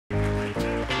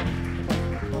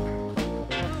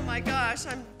gosh,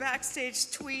 I'm backstage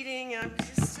tweeting. I'm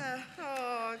just,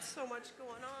 oh, it's so much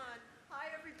going on. Hi,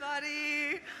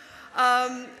 everybody.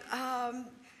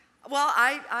 Well,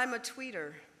 I'm a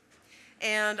tweeter,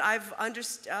 and I've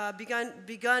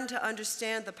begun to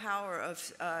understand the power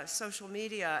of social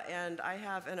media, and I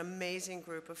have an amazing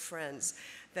group of friends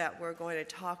that we're going to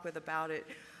talk with about it.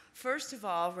 First of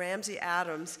all, Ramsey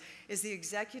Adams is the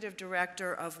executive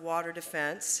director of Water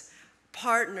Defense,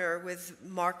 partner with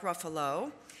Mark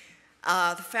Ruffalo,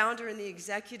 the founder and the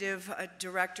executive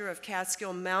director of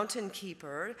Catskill Mountain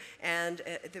Keeper, and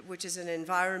which is an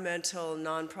environmental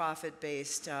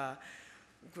nonprofit-based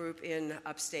group in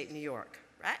upstate New York,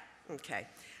 right? Okay.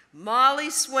 Molly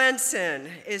Swenson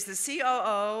is the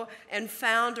COO and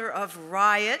founder of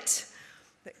Riot,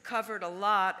 that covered a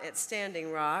lot at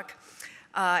Standing Rock.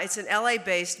 It's an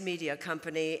LA-based media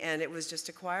company, and it was just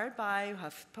acquired by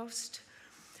HuffPost.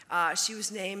 She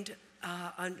was named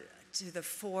to the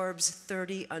Forbes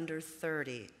 30 Under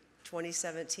 30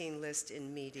 2017 list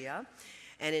in media,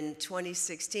 and in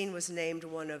 2016 was named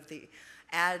one of the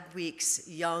Adweek's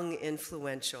Young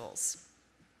Influentials.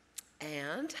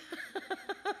 And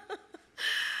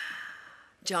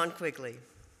John Quigley,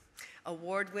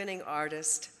 award-winning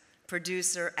artist,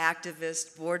 producer,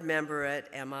 activist, board member at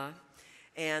EMA,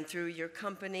 and through your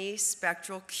company,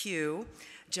 Spectral Q,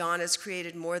 John has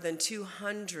created more than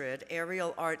 200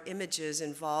 aerial art images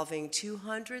involving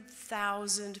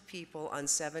 200,000 people on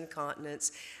 7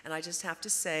 continents. And I just have to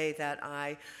say that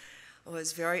I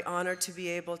was very honored to be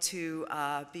able to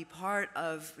be part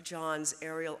of John's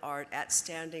aerial art at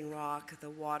Standing Rock, the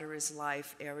Water is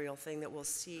Life aerial thing that we'll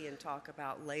see and talk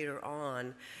about later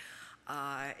on.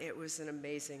 It was an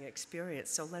amazing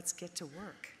experience, so let's get to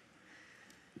work.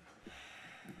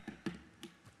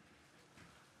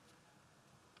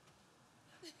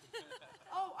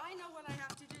 Oh, I know what I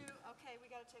have to do. Okay,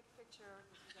 we got to take a picture.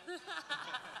 Okay,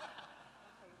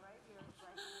 right here,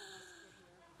 right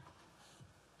here.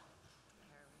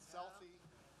 Selfie.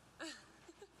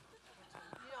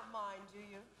 You don't mind, do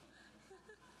you?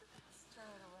 Let's turn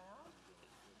it around.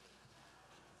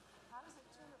 How does it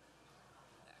turn it?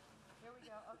 Here we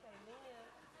go. Okay, lean in.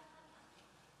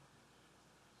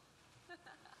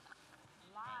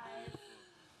 Live.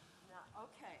 Now,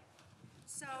 okay.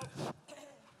 So,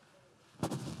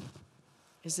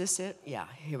 is this it? Yeah,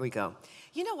 here we go.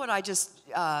 You know what I just,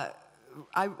 I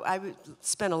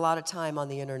spend a lot of time on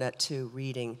the internet too,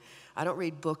 reading. I don't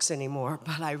read books anymore,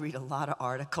 but I read a lot of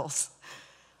articles.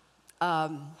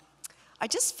 I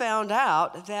just found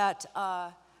out that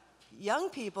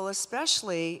young people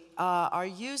especially are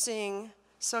using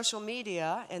social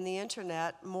media and the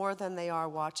internet more than they are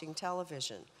watching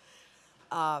television.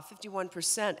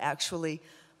 51% actually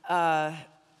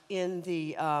in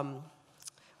the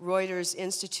Reuters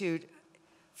Institute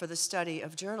for the Study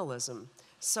of Journalism.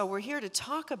 So we're here to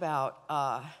talk about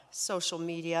social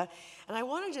media, and I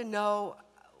wanted to know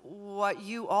what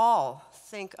you all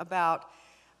think about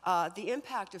the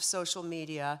impact of social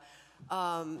media.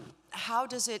 How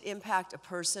does it impact a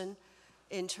person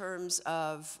in terms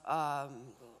of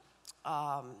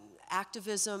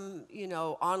activism, you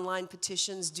know, online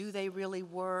petitions, do they really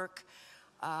work?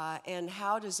 And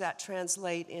how does that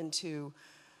translate into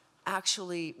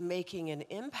actually making an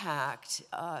impact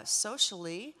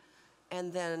socially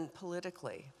and then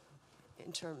politically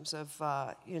in terms of,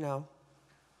 you know,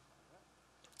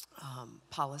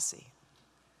 policy?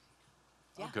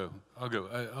 Yeah. I'll go.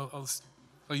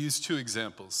 I'll use 2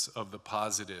 examples of the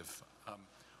positive.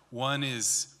 One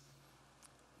is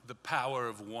the power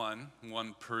of one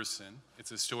person.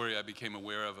 It's a story I became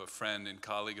aware of, a friend and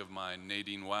colleague of mine,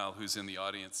 Nadine Weil, who's in the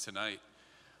audience tonight,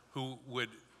 who would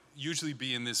usually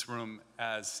be in this room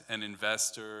as an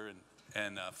investor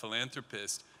and a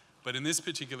philanthropist, but in this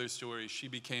particular story, she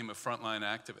became a frontline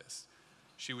activist.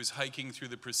 She was hiking through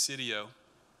the Presidio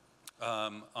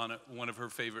on one of her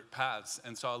favorite paths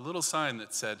and saw a little sign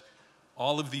that said,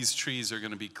 all of these trees are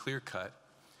going to be clear-cut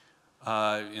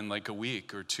in like a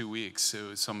week or 2 weeks,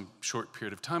 so some short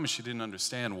period of time, and she didn't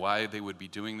understand why they would be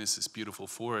doing this beautiful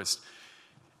forest.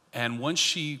 And once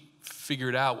she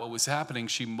figured out what was happening,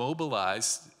 she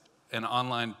mobilized an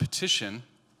online petition,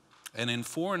 and in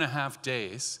 4.5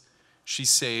 days, she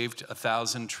saved a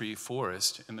 1,000-tree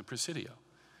forest in the Presidio.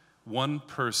 One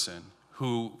person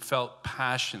who felt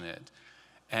passionate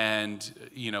and,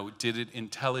 you know, did it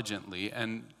intelligently,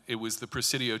 and it was the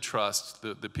Presidio Trust,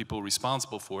 the people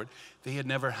responsible for it. They had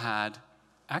never had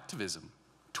activism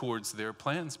towards their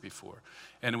plans before.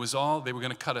 And it was all, they were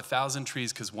going to cut 1,000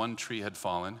 trees because one tree had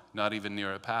fallen, not even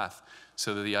near a path.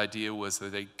 So the idea was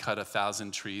that they cut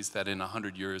 1,000 trees that in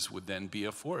 100 years would then be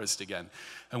a forest again.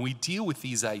 And we deal with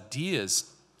these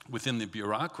ideas within the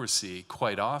bureaucracy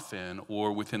quite often,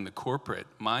 or within the corporate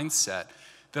mindset,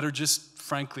 that are just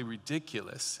frankly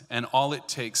ridiculous. And all it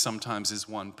takes sometimes is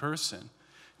one person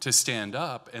to stand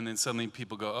up, and then suddenly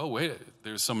people go, oh, wait,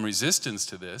 there's some resistance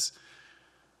to this.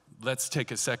 Let's take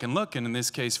a second look. And in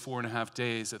this case, 4.5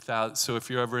 days, 1,000. So if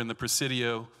you're ever in the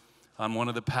Presidio on one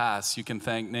of the paths, you can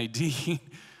thank Nadine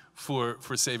for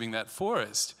saving that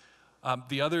forest.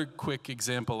 The other quick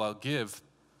example I'll give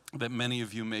that many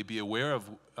of you may be aware of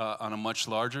on a much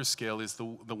larger scale is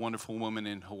the wonderful woman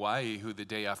in Hawaii who the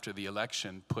day after the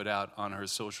election put out on her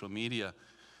social media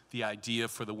the idea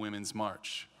for the Women's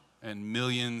March. And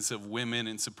millions of women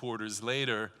and supporters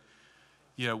later,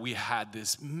 we had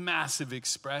this massive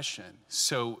expression.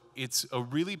 So it's a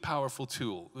really powerful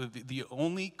tool. The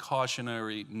only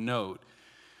cautionary note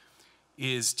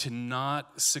is to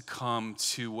not succumb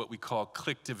to what we call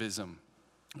clicktivism.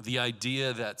 The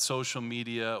idea that social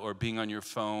media or being on your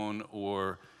phone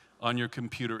or on your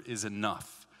computer is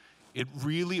enough. It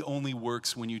really only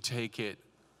works when you take it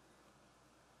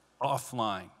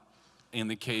offline, in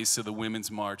the case of the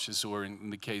women's marches or in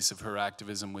the case of her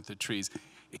activism with the trees.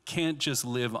 It can't just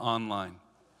live online.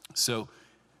 So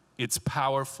it's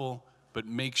powerful, but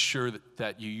make sure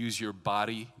that you use your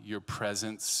body, your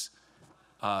presence,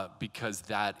 because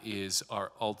that is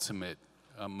our ultimate,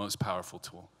 most powerful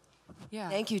tool. Yeah.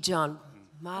 Thank you, John.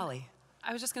 Molly.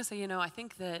 I was just going to say, I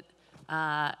think that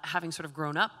having sort of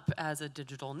grown up as a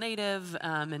digital native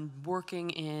and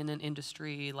working in an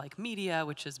industry like media,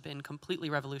 which has been completely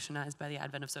revolutionized by the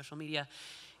advent of social media,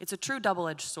 it's a true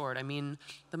double-edged sword. I mean,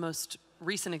 the most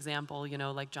recent example,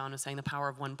 like John was saying, the power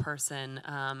of one person.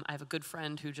 I have a good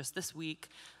friend who just this week,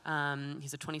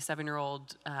 he's a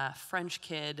 27-year-old French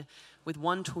kid with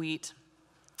one tweet,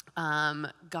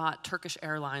 got Turkish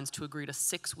Airlines to agree to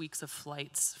 6 weeks of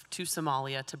flights to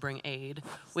Somalia to bring aid.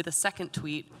 With a second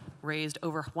tweet, raised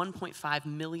over $1.5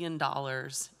 million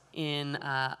in,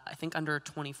 I think, under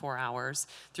 24 hours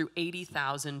through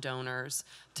 80,000 donors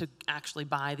to actually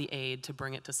buy the aid to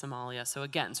bring it to Somalia. So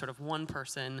again, sort of one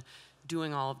person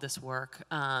doing all of this work.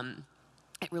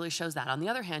 It really shows that. On the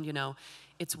other hand,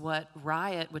 it's what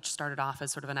Riot, which started off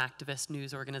as sort of an activist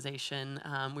news organization,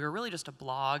 we were really just a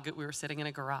blog. We were sitting in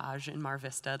a garage in Mar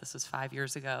Vista. This was 5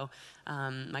 years ago.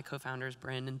 My co-founders,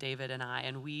 Bryn and David and I,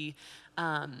 and we,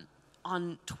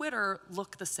 on Twitter,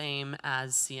 look the same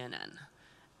as CNN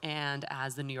and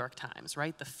as the New York Times,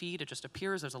 right? The feed, it just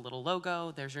appears, there's a little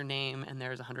logo, there's your name, and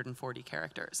there's 140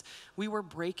 characters. We were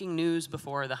breaking news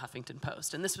before the Huffington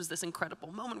Post, and this was this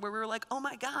incredible moment where we were like, oh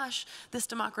my gosh, this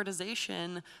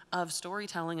democratization of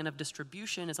storytelling and of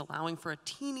distribution is allowing for a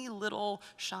teeny little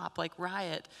shop like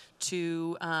Riot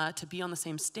to be on the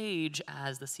same stage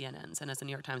as the CNNs and as the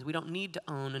New York Times. We don't need to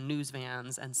own news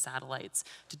vans and satellites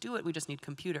to do it, we just need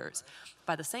computers.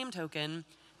 By the same token,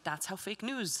 that's how fake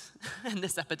news and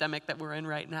this epidemic that we're in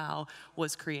right now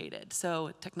was created.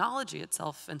 So technology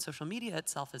itself and social media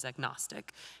itself is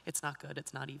agnostic. It's not good,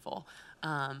 it's not evil.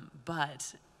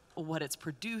 But what it's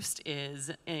produced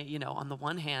is, on the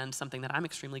one hand, something that I'm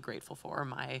extremely grateful for,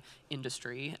 my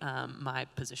industry, my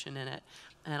position in it.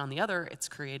 And on the other, it's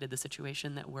created the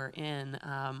situation that we're in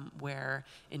where,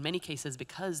 in many cases,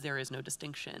 because there is no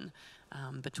distinction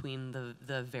between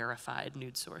the verified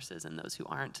news sources and those who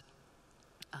aren't,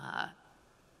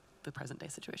 the present day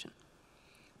situation.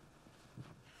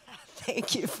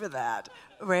 Thank you for that.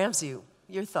 Ramsey,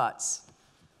 your thoughts?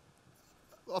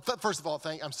 Well, first of all,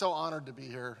 I'm so honored to be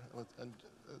here.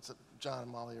 John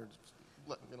and Molly are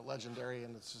legendary,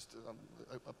 and it's just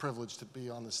a privilege to be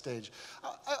on the stage.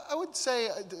 I would say,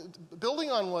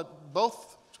 building on what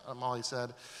both Molly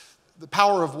said, the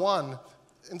power of one,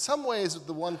 in some ways,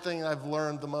 the one thing I've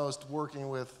learned the most working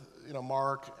with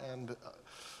Mark and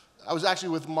I was actually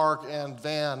with Mark and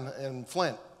Van in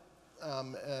Flint,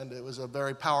 and it was a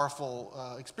very powerful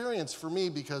experience for me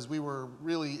because we were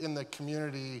really in the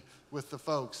community with the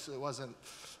folks. It wasn't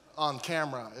on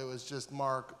camera. It was just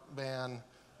Mark, Van,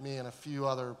 me, and a few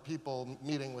other people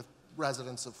meeting with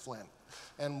residents of Flint.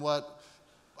 And what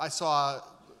I saw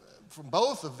from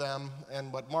both of them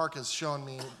and what Mark has shown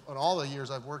me in all the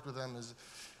years I've worked with them is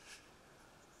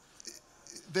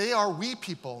they are we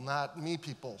people, not me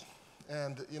people.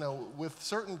 And, with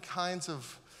certain kinds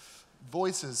of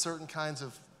voices, certain kinds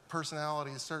of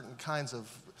personalities, certain kinds of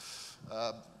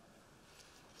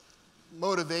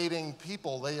motivating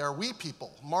people, they are we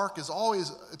people. Mark is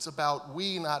always, it's about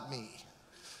we, not me.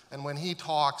 And when he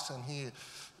talks and he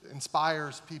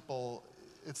inspires people,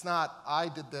 it's not, I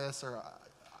did this, or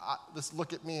this,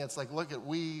 look at me. It's like, look at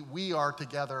we are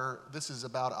together. This is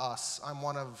about us. I'm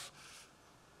one of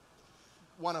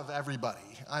one of everybody.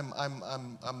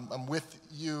 I'm with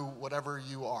you, whatever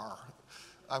you are.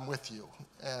 I'm with you.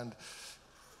 And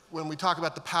when we talk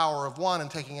about the power of one and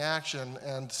taking action,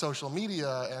 and social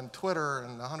media and Twitter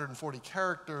and 140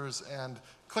 characters and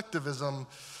clicktivism,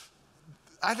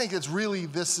 I think it's really,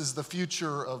 this is the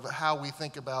future of how we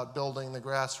think about building the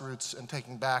grassroots and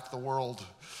taking back the world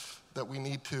that we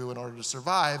need to in order to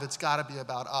survive. It's got to be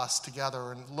about us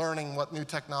together and learning what new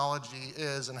technology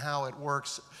is and how it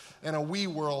works in a we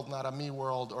world, not a me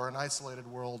world or an isolated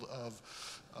world of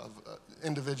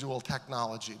individual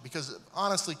technology. Because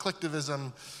honestly,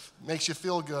 clicktivism makes you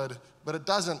feel good, but it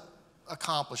doesn't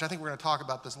accomplish. I think we're going to talk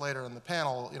about this later in the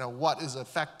panel. You know, what is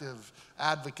effective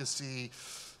advocacy?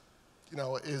 You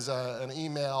know, is an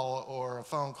email or a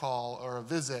phone call or a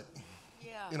visit.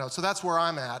 Yeah. You know, so that's where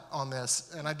I'm at on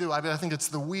this. And I think it's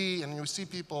the we, and you see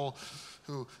people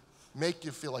who make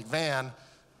you feel like Van.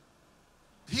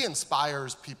 He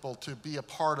inspires people to be a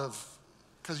part of,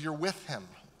 because you're with him.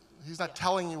 He's not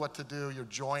telling you what to do, you're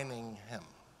joining him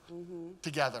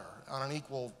together on an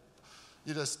equal,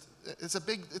 it's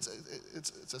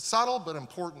a subtle but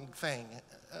important thing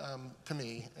to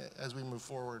me as we move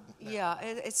forward now. Yeah,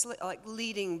 it's like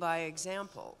leading by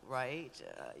example, right?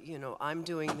 You know, I'm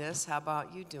doing this, how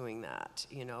about you doing that?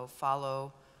 You know,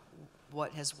 follow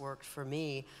what has worked for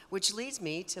me, which leads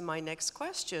me to my next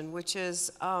question, which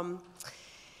is,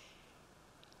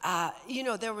 you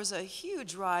know, there was a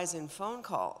huge rise in phone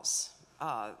calls.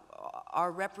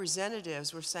 Our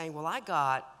representatives were saying, well, I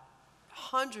got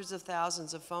hundreds of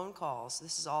thousands of phone calls.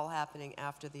 This is all happening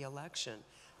after the election.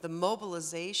 The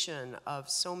mobilization of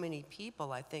so many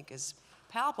people, I think, is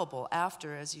palpable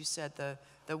after, as you said,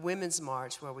 the Women's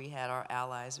March, where we had our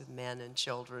allies with men and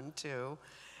children, too,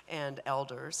 and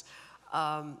elders.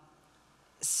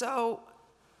 So,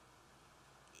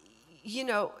 you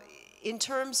know, in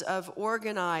terms of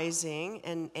organizing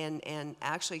and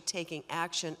actually taking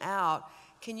action out,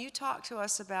 can you talk to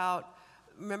us about,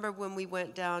 remember when we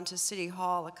went down to City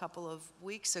Hall a couple of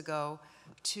weeks ago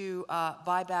to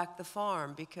buy back the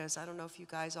farm? Because I don't know if you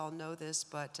guys all know this,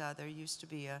 but there used to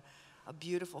be a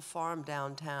beautiful farm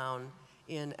downtown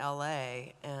in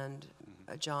LA, and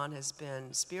John has been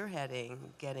spearheading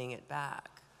getting it back.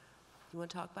 You want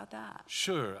to talk about that?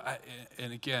 Sure.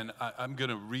 And again, I'm going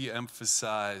to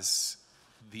re-emphasize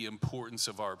the importance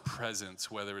of our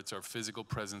presence, whether it's our physical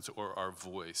presence or our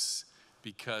voice,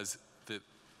 because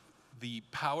the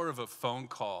power of a phone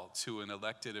call to an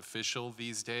elected official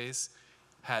these days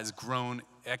has grown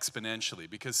exponentially,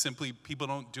 because simply people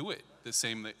don't do it the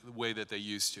same way that they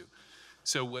used to.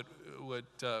 So what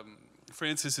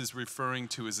Francis is referring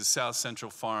to is the South Central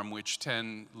Farm, which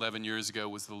 10, 11 years ago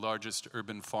was the largest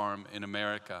urban farm in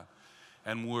America.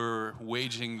 And we're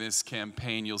waging this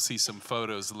campaign, you'll see some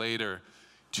photos later,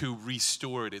 to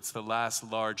restore it. It's the last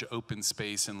large open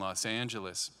space in Los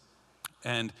Angeles.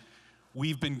 And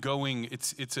we've been going,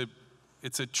 it's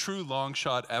a true long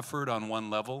shot effort on one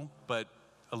level, but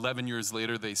 11 years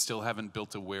later, they still haven't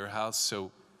built a warehouse,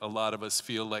 so a lot of us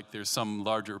feel like there's some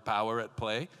larger power at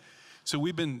play. So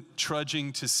we've been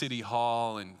trudging to City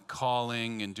Hall and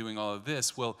calling and doing all of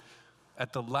this. Well,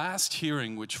 at the last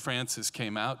hearing, which Francis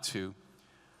came out to,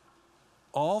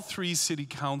 all 3 city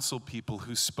council people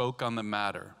who spoke on the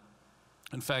matter,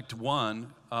 in fact,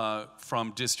 one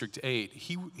from District 8,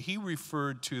 he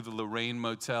referred to the Lorraine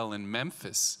Motel in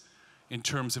Memphis in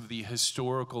terms of the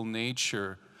historical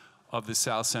nature of the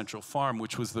South Central Farm,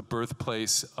 which was the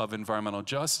birthplace of environmental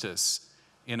justice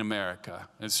in America,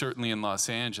 and certainly in Los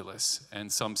Angeles,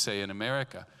 and some say in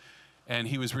America. And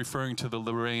he was referring to the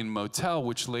Lorraine Motel,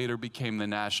 which later became the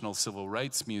National Civil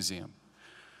Rights Museum.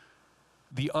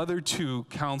 The other 2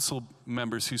 council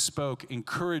members who spoke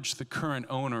encouraged the current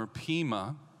owner,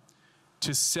 EMA,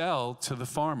 to sell to the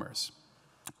farmers.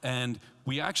 And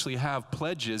we actually have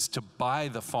pledges to buy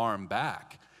the farm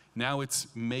back. Now it's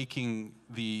making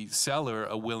the seller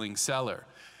a willing seller.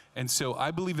 And so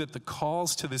I believe that the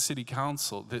calls to the city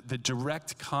council, the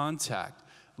direct contact,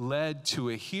 led to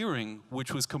a hearing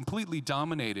which was completely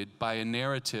dominated by a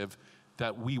narrative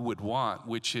that we would want,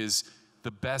 which is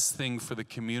the best thing for the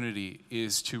community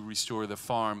is to restore the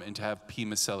farm and to have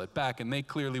EMA sell it back. And they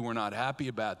clearly were not happy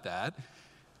about that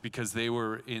because they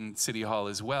were in City Hall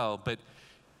as well. But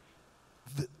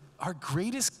our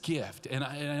greatest gift, and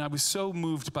I was so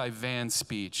moved by Van's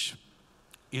speech,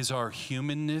 is our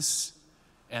humanness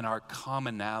and our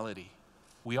commonality.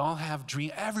 We all have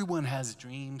dreams. Everyone has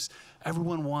dreams.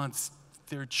 Everyone wants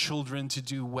their children to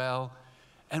do well.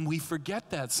 And we forget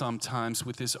that sometimes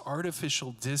with this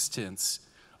artificial distance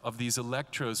of these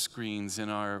electro screens in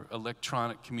our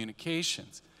electronic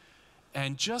communications.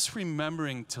 And just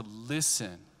remembering to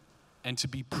listen and to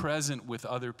be present with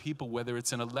other people, whether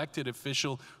it's an elected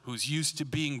official who's used to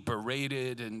being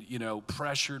berated and, you know,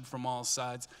 pressured from all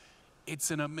sides.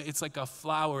 It's like a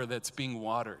flower that's being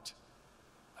watered.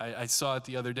 I saw it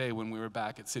the other day when we were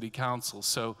back at City Council.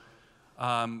 So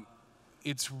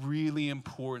it's really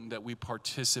important that we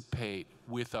participate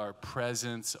with our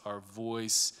presence, our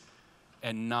voice,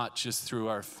 and not just through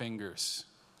our fingers.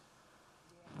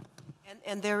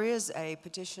 And there is a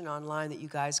petition online that you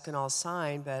guys can all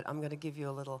sign, but I'm going to give you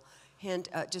a little hint.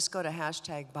 Just go to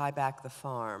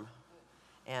 #BuyBackTheFarm,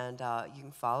 and you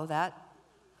can follow that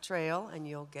trail, and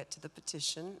you'll get to the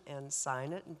petition and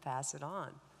sign it and pass it on.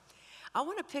 I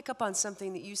want to pick up on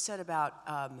something that you said about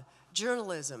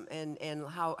journalism and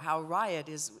how Riot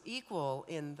is equal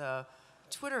in the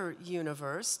Twitter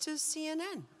universe to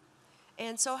CNN.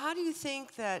 And so how do you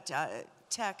think that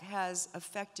tech has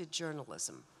affected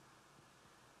journalism?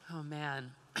 Oh,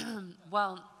 man.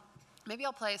 Well, maybe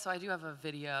I'll play. So I do have a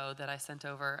video that I sent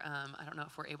over. I don't know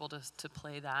if we're able to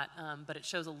play that, but it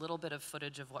shows a little bit of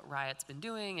footage of what Riot's been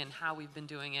doing and how we've been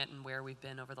doing it and where we've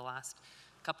been over the last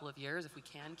couple of years. If we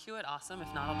can cue it, awesome.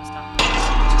 If not, I'll just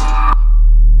stop.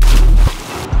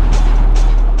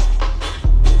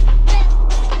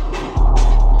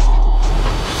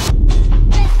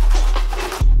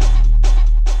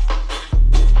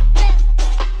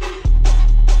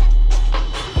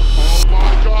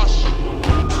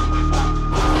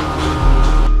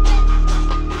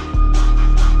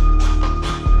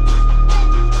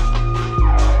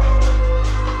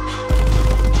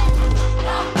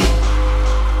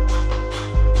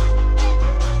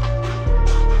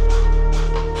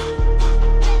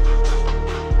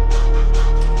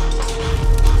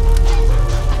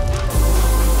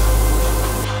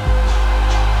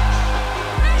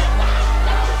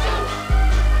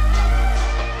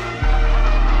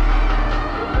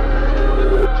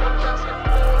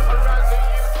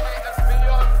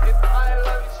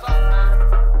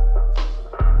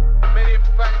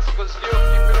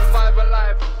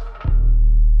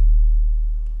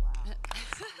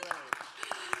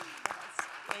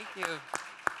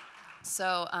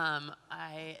 So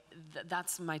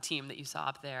that's my team that you saw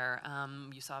up there.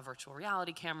 You saw virtual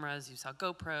reality cameras, you saw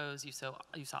GoPros, you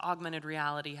saw augmented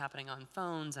reality happening on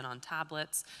phones and on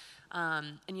tablets.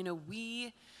 And you know,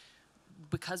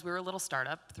 because we were a little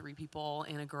startup, 3 people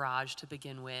in a garage to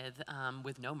begin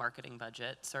with no marketing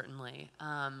budget, certainly,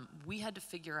 we had to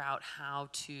figure out how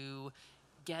to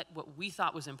get what we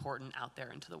thought was important out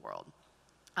there into the world.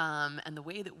 And the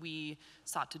way that we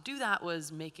sought to do that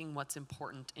was making what's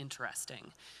important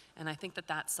interesting. And I think that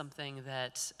that's something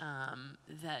that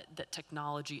that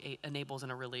technology enables in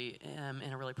a really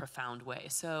profound way.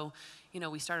 So, you know,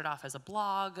 we started off as a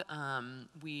blog.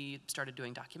 We started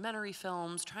doing documentary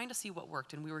films, trying to see what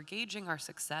worked, and we were gauging our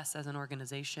success as an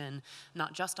organization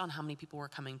not just on how many people were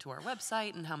coming to our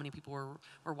website and how many people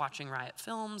were watching Riot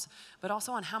films, but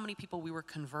also on how many people we were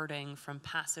converting from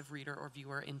passive reader or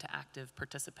viewer into active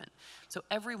participant. So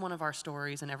every one of our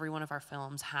stories and every one of our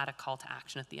films had a call to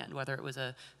action at the end, whether it was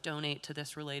a donate to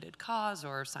this related cause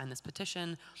or sign this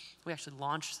petition. We actually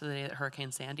launched the day that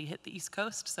Hurricane Sandy hit the East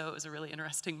Coast, so it was a really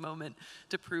interesting moment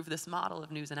to prove this model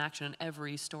of news in action. And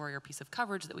every story or piece of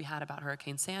coverage that we had about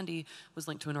Hurricane Sandy was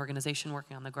linked to an organization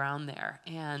working on the ground there.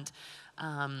 And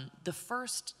the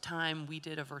first time we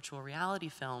did a virtual reality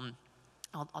film,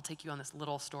 I'll take you on this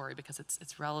little story because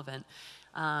it's relevant.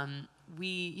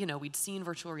 We'd seen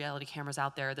virtual reality cameras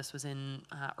out there. This was in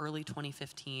early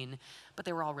 2015, but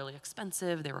they were all really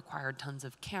expensive. They required tons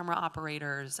of camera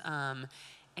operators,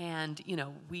 and you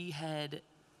know, we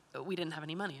didn't have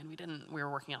any money, and we were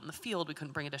working out in the field. We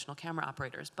couldn't bring additional camera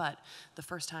operators. But the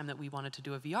first time that we wanted to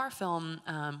do a VR film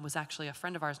was actually a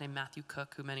friend of ours named Matthew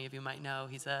Cook, who many of you might know.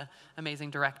 He's an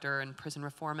amazing director and prison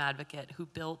reform advocate who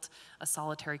built a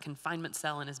solitary confinement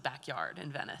cell in his backyard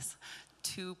in Venice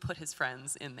to put his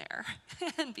friends in there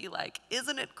and be like,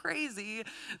 isn't it crazy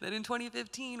that in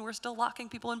 2015 we're still locking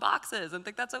people in boxes and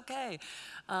think that's okay?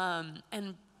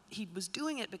 And he was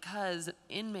doing it because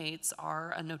inmates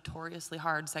are a notoriously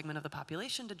hard segment of the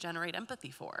population to generate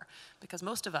empathy for, because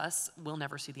most of us will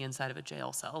never see the inside of a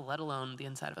jail cell, let alone the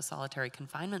inside of a solitary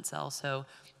confinement cell. So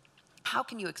how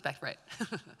can you expect, right?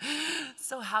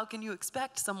 So how can you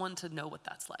expect someone to know what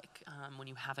that's like when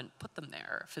you haven't put them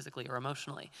there physically or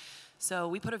emotionally? So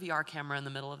we put a VR camera in the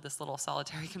middle of this little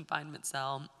solitary confinement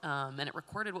cell, and it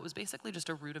recorded what was basically just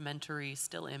a rudimentary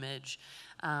still image,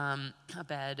 a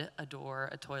bed, a door,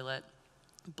 a toilet,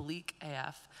 bleak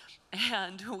AF.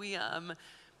 And we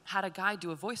had a guy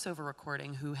do a voiceover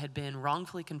recording who had been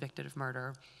wrongfully convicted of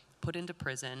murder, put into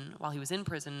prison. While he was in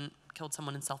prison, killed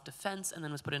someone in self-defense, and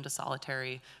then was put into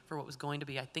solitary for what was going to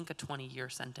be, I think, a 20-year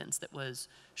sentence that was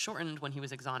shortened when he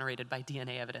was exonerated by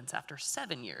DNA evidence after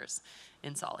 7 years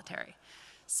in solitary.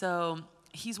 So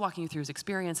he's walking you through his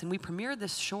experience, and we premiered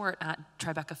this short at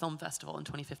Tribeca Film Festival in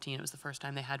 2015. It was the first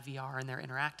time they had VR in their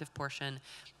interactive portion,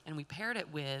 and we paired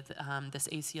it with this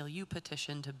ACLU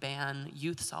petition to ban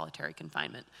youth solitary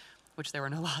confinement, which there were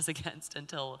no laws against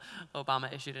until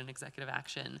Obama issued an executive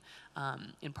action,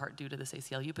 in part due to this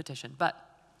ACLU petition. But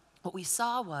what we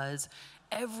saw was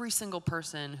every single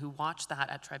person who watched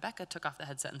that at Tribeca took off the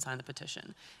headset and signed the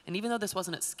petition. And even though this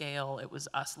wasn't at scale, it was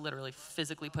us literally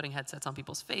physically putting headsets on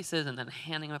people's faces and then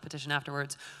handing them a petition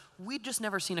afterwards. We'd just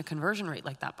never seen a conversion rate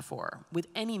like that before with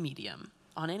any medium,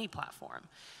 on any platform.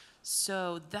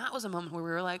 So that was a moment where we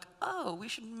were like, oh, we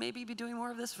should maybe be doing more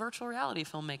of this virtual reality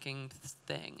filmmaking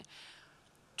thing.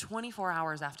 24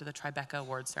 hours after the Tribeca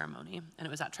Awards ceremony, and it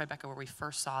was at Tribeca where we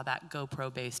first saw that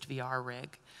GoPro-based VR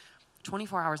rig.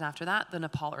 24 hours after that, the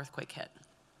Nepal earthquake hit.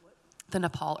 The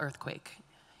Nepal earthquake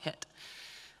hit.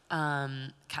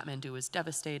 Kathmandu was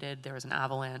devastated. There was an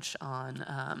avalanche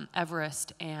on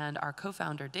Everest, and our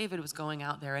co-founder, David, was going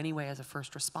out there anyway as a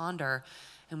first responder,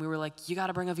 and we were like, you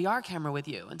gotta bring a VR camera with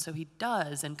you. And so he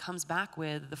does, and comes back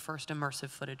with the first immersive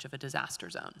footage of a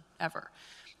disaster zone ever.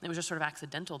 It was just sort of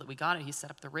accidental that we got it. He set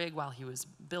up the rig while he was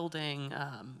building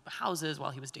houses,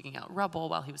 while he was digging out rubble,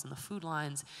 while he was in the food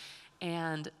lines.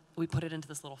 And we put it into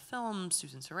this little film.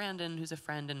 Susan Sarandon, who's a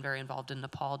friend and very involved in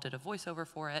Nepal, did a voiceover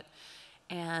for it.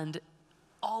 And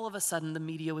all of a sudden, the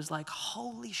media was like,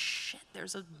 holy shit,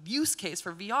 there's a use case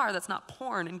for VR that's not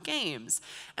porn and games.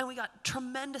 And we got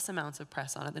tremendous amounts of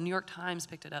press on it. The New York Times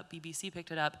picked it up, BBC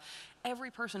picked it up.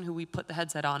 Every person who we put the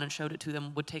headset on and showed it to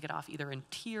them would take it off either in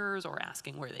tears or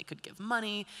asking where they could give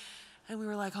money. And we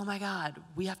were like, oh my God,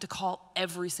 we have to call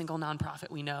every single nonprofit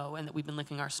we know and that we've been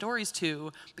linking our stories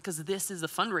to, because this is the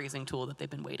fundraising tool that they've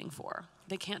been waiting for.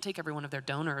 They can't take every one of their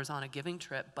donors on a giving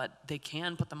trip, but they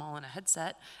can put them all in a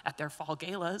headset at their fall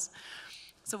galas.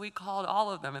 So we called all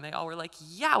of them, and they all were like,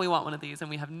 yeah, we want one of these, and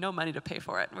we have no money to pay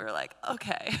for it. And we were like,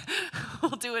 okay,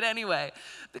 we'll do it anyway,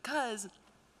 because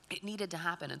it needed to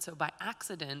happen. And so by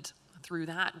accident, through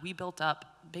that, we built up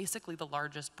basically the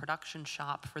largest production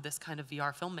shop for this kind of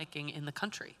VR filmmaking in the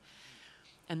country.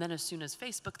 And then as soon as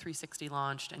Facebook 360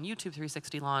 launched and YouTube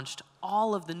 360 launched,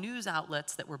 all of the news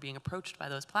outlets that were being approached by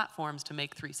those platforms to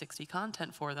make 360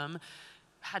 content for them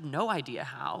had no idea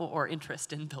how or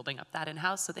interest in building up that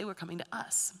in-house, so they were coming to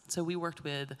us. So we worked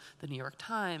with the New York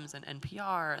Times and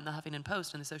NPR and the Huffington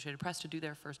Post and the Associated Press to do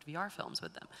their first VR films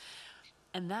with them.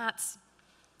 And that's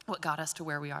what got us to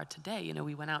where we are today. You know,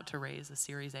 we went out to raise a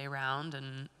Series A round,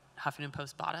 and Huffington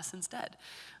Post bought us instead.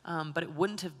 But it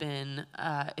wouldn't have been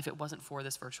if it wasn't for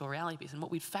this virtual reality piece. And what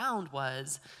we found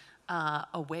was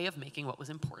a way of making what was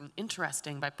important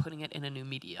interesting by putting it in a new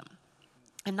medium.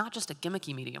 And not just a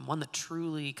gimmicky medium, one that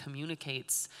truly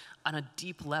communicates on a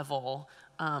deep level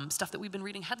stuff that we've been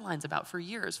reading headlines about for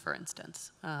years, for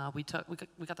instance. We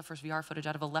got the first VR footage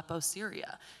out of Aleppo,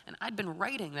 Syria. And I'd been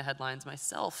writing the headlines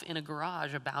myself in a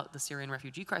garage about the Syrian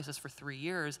refugee crisis for 3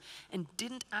 years and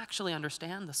didn't actually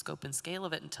understand the scope and scale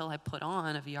of it until I put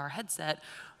on a VR headset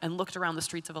and looked around the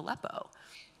streets of Aleppo.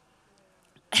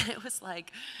 And it was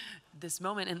like this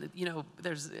moment, and you know,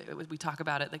 we talk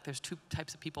about it, like there's two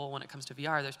types of people when it comes to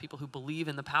VR. There's people who believe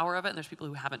in the power of it, and there's people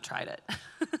who haven't tried it.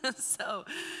 So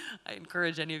I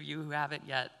encourage any of you who haven't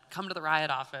yet, come to the Riot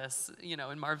office, you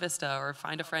know, in Mar Vista, or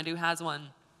find a friend who has one,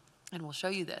 and we'll show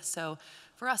you this. So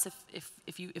for us, if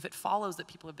it follows that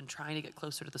people have been trying to get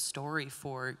closer to the story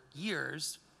for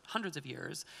years, hundreds of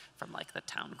years, from like the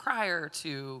town crier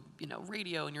to, you know,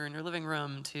 radio and you're in your living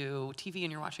room to TV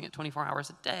and you're watching it 24 hours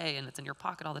a day and it's in your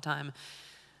pocket all the time,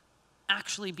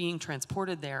 actually being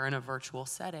transported there in a virtual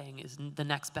setting is the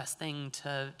next best thing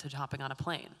to hopping on a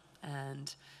plane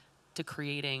and to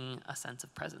creating a sense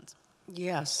of presence.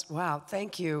 Yes, wow,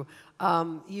 thank you.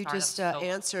 You Sorry, just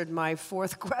answered my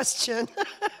fourth question,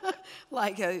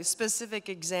 like specific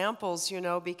examples, you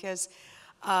know, because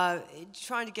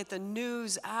trying to get the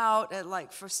news out, at,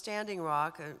 like for Standing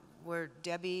Rock, where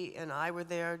Debbie and I were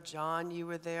there, John, you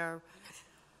were there.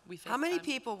 How many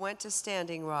people went to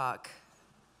Standing Rock?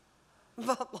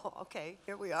 Okay,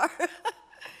 here we are.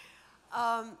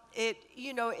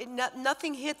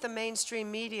 Nothing hit the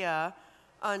mainstream media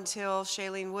until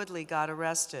Shailene Woodley got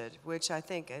arrested, which I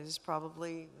think is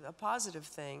probably a positive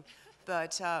thing.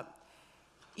 But,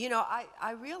 you know,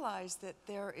 I realized that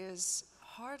there is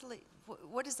hardly,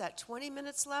 what is that, 20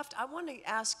 minutes left? I want to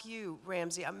ask you,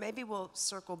 Ramsey, maybe we'll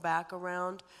circle back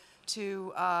around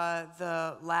to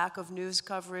the lack of news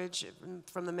coverage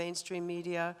from the mainstream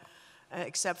media,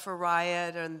 except for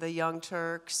Riot and the Young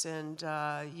Turks and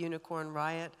Unicorn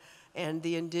Riot, and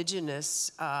the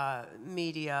indigenous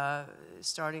media,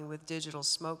 starting with digital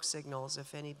smoke signals,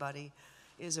 if anybody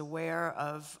is aware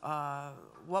of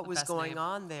what was going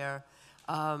on there.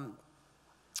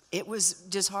 It was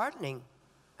disheartening,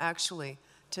 actually,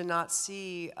 to not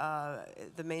see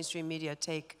the mainstream media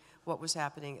take what was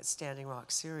happening at Standing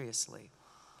Rock seriously.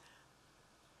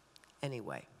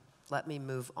 Anyway, let me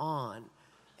move on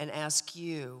and ask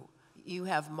you, you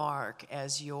have Mark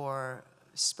as your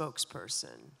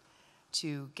spokesperson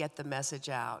to get the message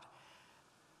out.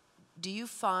 Do you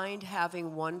find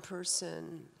having one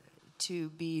person to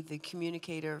be the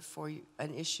communicator for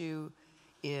an issue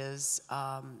is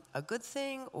a good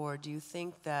thing, or do you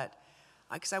think that,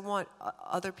 because I want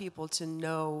other people to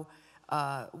know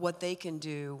what they can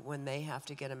do when they have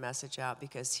to get a message out,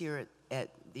 because here at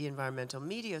the Environmental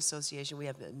Media Association, we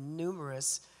have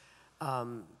numerous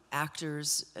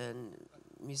actors and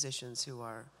musicians who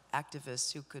are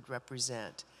activists who could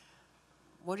represent.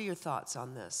 What are your thoughts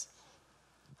on this?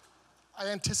 I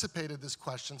anticipated this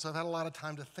question, so I've had a lot of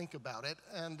time to think about it,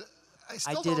 and I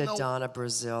still don't know. I did a Donna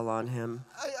Brazil on him.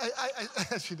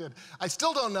 She did. I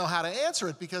still don't know how to answer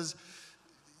it, because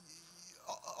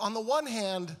on the one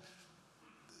hand,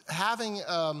 having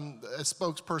a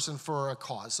spokesperson for a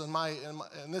cause,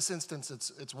 in this instance,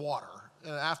 it's water.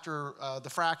 And after the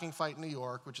fracking fight in New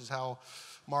York, which is how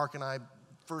Mark and I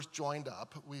first joined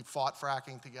up, we fought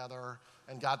fracking together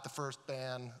and got the first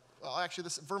ban. Well, actually,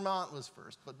 Vermont was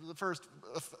first, but the first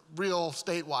real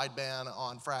statewide ban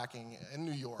on fracking in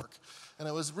New York. And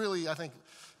it was really, I think,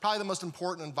 probably the most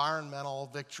important environmental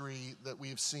victory that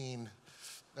we've seen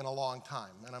in a long time.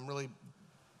 And I'm really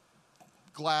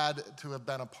glad to have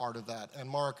been a part of that. And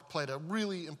Mark played a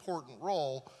really important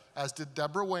role, as did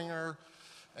Deborah Winger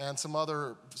and some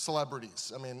other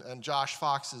celebrities. I mean, and Josh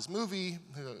Fox's movie,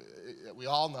 who we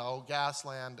all know,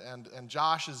 Gasland, and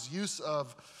Josh's use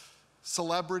of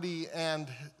celebrity and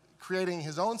creating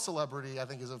his own celebrity, I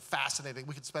think, is a fascinating.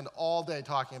 We could spend all day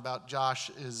talking about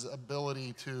Josh's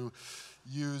ability to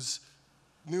use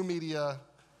new media.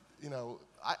 You know,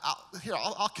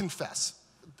 I'll confess.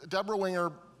 Deborah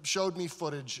Winger showed me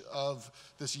footage of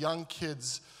this young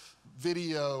kid's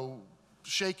video,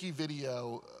 shaky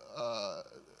video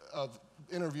of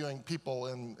interviewing people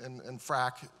in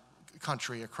frack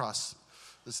country across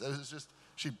this. It was just,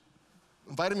 she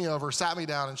invited me over, sat me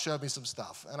down, and showed me some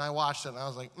stuff. And I watched it, and I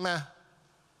was like, meh,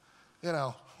 you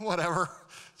know, whatever.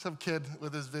 Some kid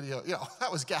with his video, you know,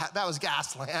 that was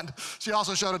Gasland. She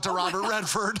also showed it to Robert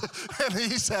Redford, and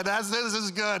he said, this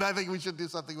is good. I think we should do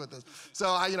something with this.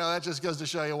 So, you know, that just goes to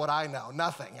show you what I know,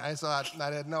 nothing. I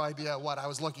had no idea what I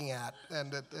was looking at,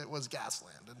 and it was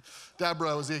Gasland. And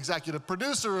Deborah was the executive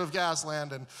producer of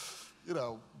Gasland, and, you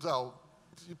know, so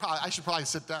I should probably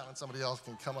sit down and somebody else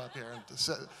can come up here.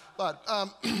 But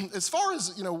as far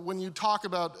as, you know, when you talk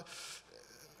about,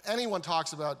 anyone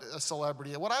talks about a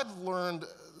celebrity, what I've learned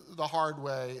the hard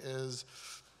way is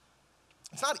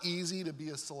it's not easy to be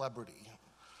a celebrity.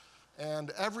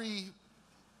 And every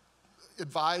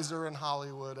advisor in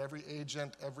Hollywood, every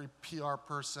agent, every PR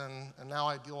person, and now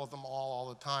I deal with them all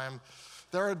the time,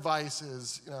 their advice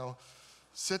is, you know,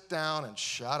 sit down and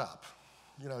shut up.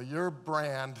 You know, your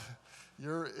brand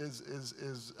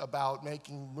is about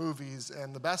making movies,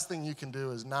 and the best thing you can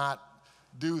do is not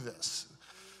do this.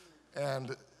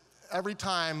 And every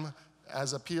time,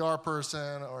 as a PR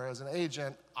person or as an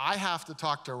agent, I have to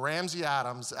talk to Ramsey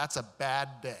Adams, that's a bad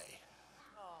day.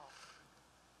 Oh.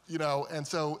 You know, and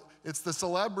so it's the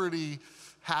celebrity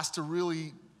has to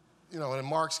really, you know, in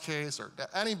Mark's case or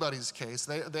anybody's case,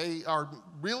 they are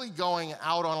really going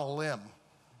out on a limb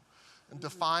and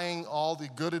defying all the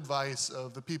good advice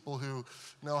of the people who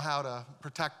know how to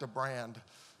protect a brand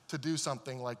to do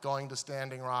something like going to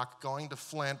Standing Rock, going to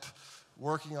Flint,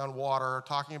 working on water,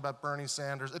 talking about Bernie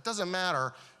Sanders. It doesn't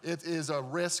matter. It is a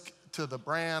risk to the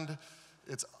brand.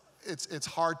 It's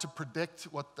hard to predict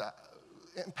what the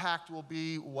impact will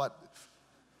be, what,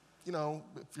 you know,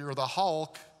 if you're the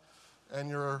Hulk and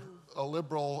you're a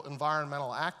liberal environmental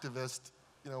activist,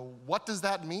 you know, what does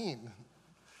that mean?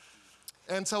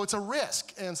 And so it's a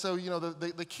risk. And so, you know,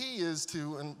 the key is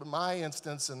to, in my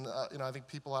instance, and you know, I think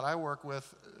people that I work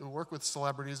with, who work with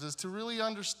celebrities, is to really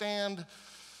understand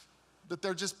that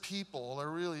they're just people. They're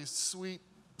really sweet,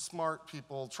 smart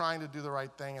people trying to do the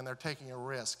right thing, and they're taking a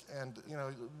risk. And, you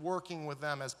know, working with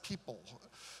them as people,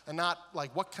 and not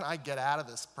like, what can I get out of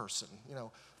this person? You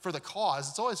know, for the cause,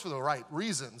 it's always for the right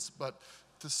reasons, but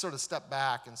to sort of step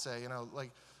back and say, you know,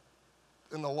 like,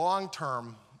 in the long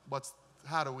term, what's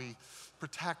how do we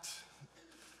protect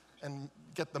and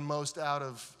get the most out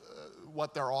of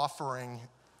what they're offering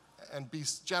and be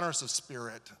generous of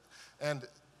spirit. And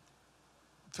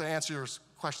to answer your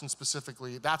question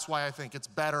specifically, that's why I think it's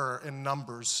better in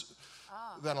numbers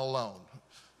than alone,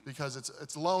 because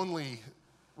it's lonely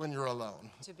when you're alone.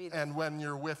 And when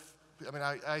you're with, I mean,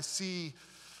 I see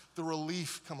the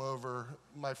relief come over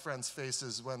my friends'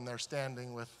 faces when they're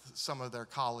standing with some of their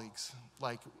colleagues,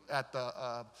 like at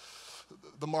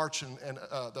the march and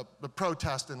the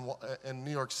protest in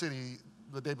New York City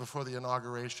the day before the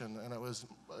inauguration, and it was,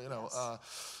 you know,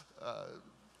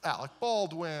 Alec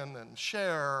Baldwin and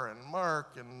Cher and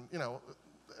Mark and, you know,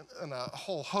 and a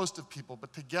whole host of people,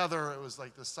 but together it was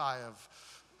like the sigh of,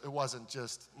 it wasn't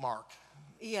just Mark.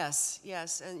 Yes,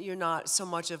 yes, and you're not so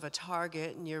much of a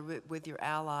target, and you're with your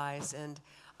allies. And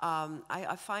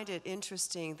I find it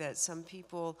interesting that some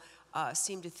people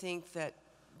seem to think that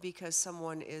because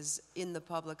someone is in the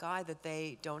public eye that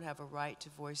they don't have a right to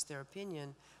voice their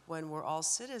opinion, when we're all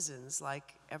citizens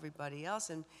like everybody else.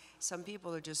 And some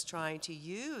people are just trying to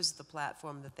use the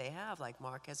platform that they have, like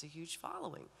Mark has a huge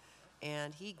following,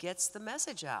 and he gets the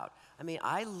message out. I mean,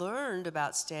 I learned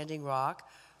about Standing Rock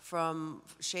from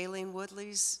Shailene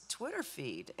Woodley's Twitter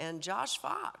feed and Josh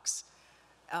Fox.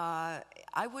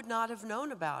 I would not have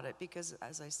known about it because,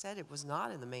 as I said, it was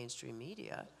not in the mainstream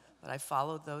media. But I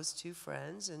followed those two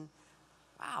friends, and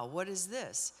wow, what is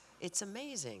this? It's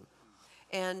amazing.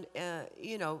 And,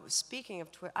 you know, speaking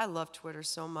of Twitter, I love Twitter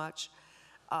so much.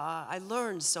 I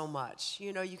learned so much.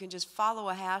 You know, you can just follow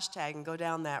a hashtag and go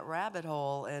down that rabbit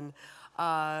hole and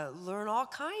learn all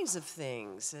kinds of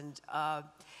things.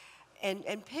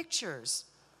 And pictures.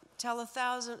 Tell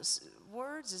 1,000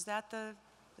 words, is that the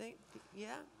thing?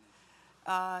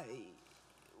 Yeah?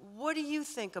 What do you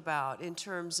think about in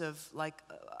terms of like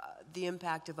the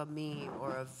impact of a meme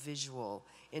or a visual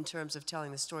in terms of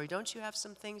telling the story? Don't you have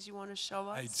some things you want to show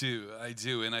us? I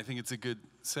do, and I think it's a good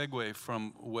segue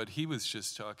from what he was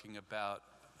just talking about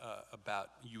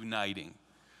uniting,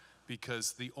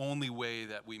 because the only way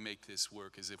that we make this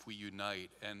work is if we unite.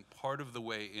 And part of the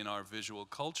way in our visual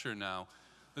culture now,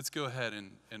 let's go ahead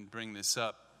and bring this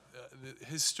up.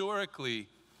 Historically,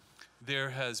 there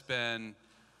has been,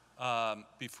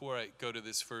 before I go to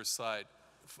this first slide,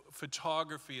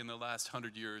 photography in the last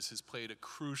 100 years has played a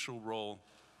crucial role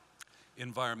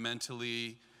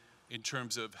environmentally in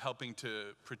terms of helping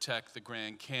to protect the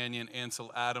Grand Canyon. Ansel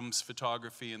Adams'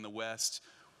 photography in the West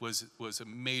was a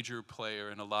major player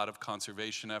in a lot of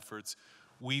conservation efforts.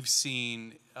 We've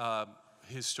seen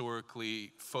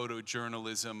historically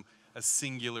photojournalism, a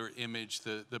singular image,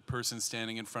 the person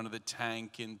standing in front of the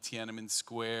tank in Tiananmen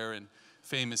Square, and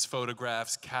famous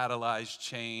photographs catalyze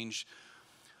change.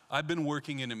 I've been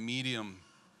working in a medium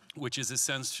which is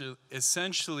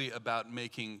essentially about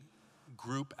making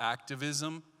group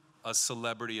activism a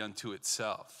celebrity unto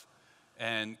itself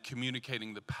and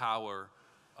communicating the power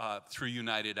through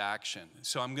united action.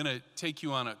 So I'm going to take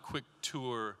you on a quick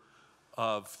tour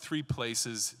of 3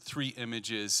 places, 3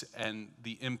 images, and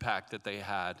the impact that they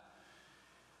had.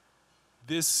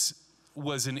 This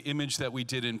was an image that we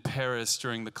did in Paris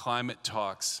during the climate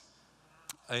talks.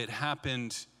 It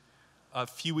happened a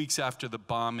few weeks after the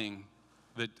bombing,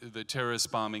 the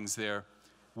terrorist bombings there,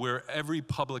 where every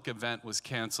public event was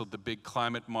canceled. The big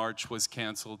climate march was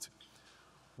canceled.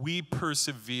 We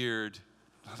persevered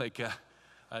like a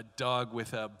dog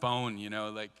with a bone, you know,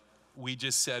 like we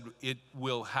just said it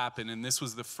will happen. And this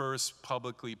was the first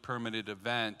publicly permitted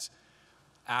event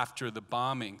after the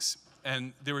bombings.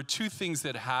 And there were 2 things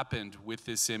that happened with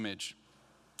this image.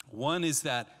 One is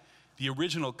that the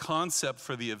original concept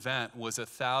for the event was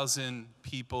 1,000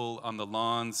 people on the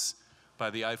lawns by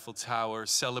the Eiffel Tower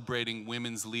celebrating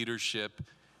women's leadership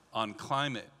on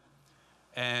climate.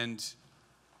 And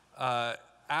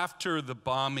after the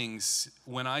bombings,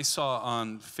 when I saw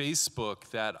on Facebook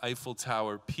that Eiffel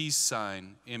Tower peace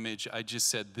sign image, I just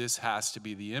said, this has to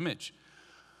be the image.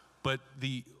 But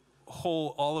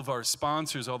all of our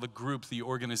sponsors, all the groups, the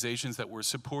organizations that were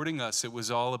supporting us, it was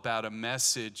all about a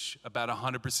message about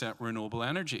 100% renewable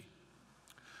energy.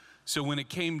 So when it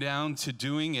came down to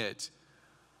doing it,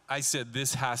 I said,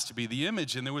 this has to be the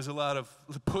image. And there was a lot of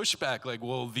pushback, like,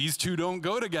 well, these 2 don't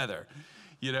go together.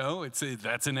 You know,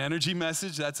 that's an energy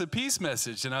message, that's a peace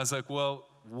message. And I was like, well,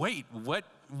 wait, what?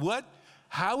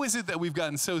 How is it that we've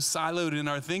gotten so siloed in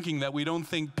our thinking that we don't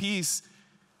think peace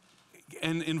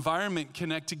and environment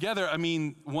connect together? I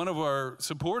mean, one of our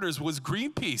supporters was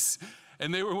Greenpeace,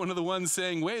 and they were one of the ones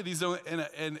saying, wait, these don't,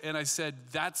 and I said,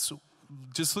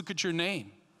 just look at your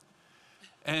name.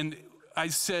 And I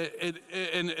said,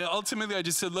 and ultimately I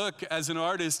just said, look, as an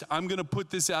artist, I'm going to put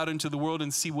this out into the world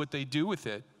and see what they do with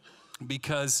it,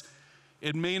 because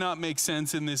it may not make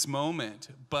sense in this moment,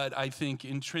 but I think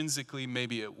intrinsically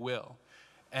maybe it will.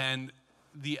 And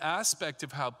the aspect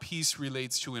of how peace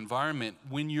relates to environment,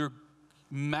 when your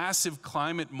massive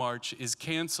climate march is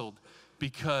canceled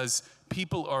because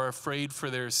people are afraid for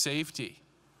their safety,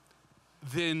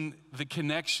 then the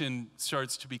connection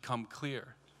starts to become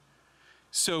clear.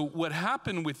 So what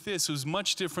happened with this was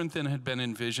much different than had been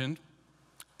envisioned.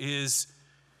 Is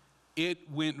it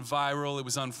went viral. It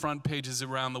was on front pages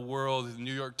around the world. The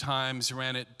New York Times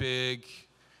ran it big.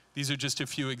 These are just a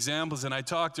few examples. And I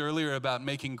talked earlier about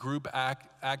making group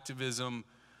activism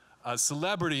a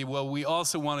celebrity. Well, we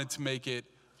also wanted to make it,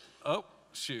 oh,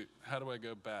 shoot, how do I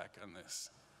go back on this?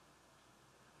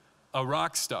 A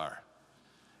rock star.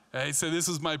 Okay, so this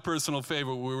was my personal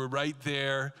favorite. We were right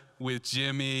there with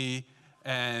Jimmy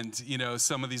and, you know,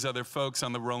 some of these other folks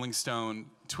on the Rolling Stone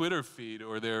Twitter feed,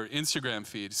 or their Instagram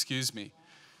feed, excuse me.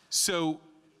 So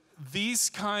these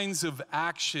kinds of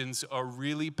actions are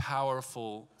really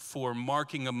powerful for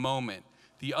marking a moment.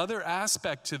 The other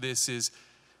aspect to this is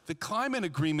the climate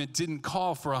agreement didn't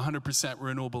call for 100%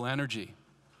 renewable energy.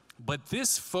 But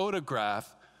this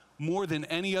photograph, more than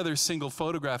any other single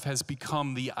photograph, has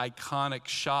become the iconic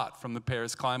shot from the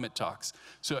Paris climate talks.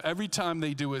 So every time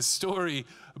they do a story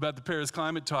about the Paris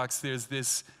climate talks, there's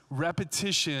this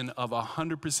repetition of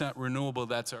 100% renewable.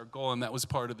 That's our goal, and that was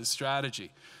part of the strategy.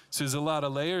 So there's a lot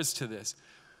of layers to this.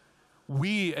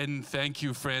 And thank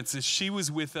you, Frances, she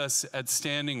was with us at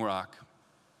Standing Rock,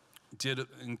 did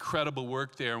incredible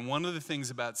work there. And one of the things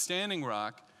about Standing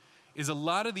Rock is a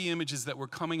lot of the images that were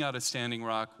coming out of Standing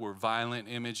Rock were violent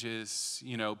images,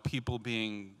 you know, people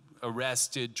being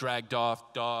arrested, dragged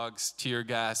off, dogs, tear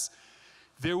gas.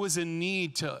 There was a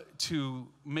need to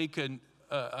make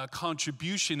a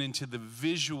contribution into the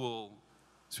visual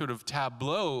sort of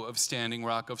tableau of Standing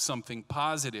Rock of something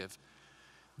positive.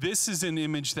 This is an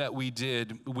image that we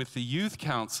did with the youth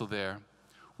council there,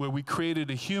 where we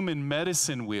created a human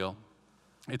medicine wheel.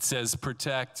 It says,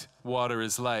 "Protect, water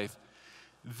is life."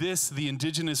 The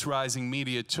Indigenous Rising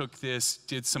Media took this,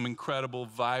 did some incredible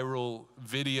viral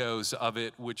videos of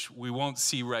it, which we won't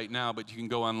see right now, but you can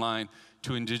go online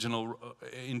to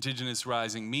Indigenous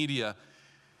Rising Media.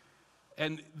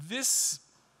 And this,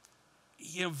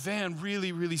 you know, Van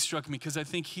really, really struck me, because I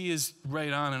think he is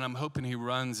right on, and I'm hoping he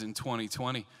runs in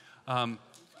 2020.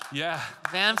 Yeah.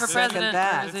 Van for president.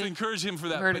 Let's encourage him for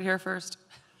that. Heard it here first.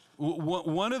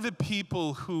 One of the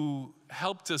people who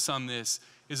helped us on this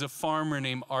is a farmer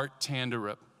named Art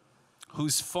Tanderup,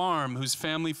 whose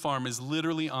family farm is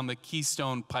literally on the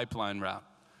Keystone pipeline route.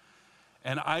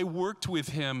 And I worked with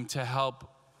him to help,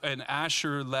 and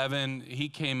Asher Levin, he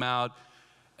came out,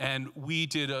 and we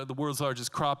did the world's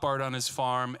largest crop art on his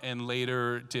farm, and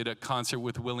later did a concert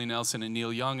with Willie Nelson and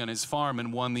Neil Young on his farm,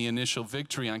 and won the initial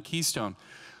victory on Keystone.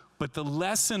 But the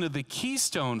lesson of the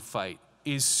Keystone fight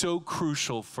is so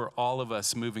crucial for all of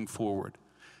us moving forward.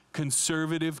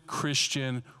 Conservative,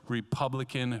 Christian,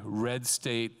 Republican, red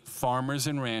state farmers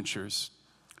and ranchers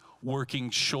working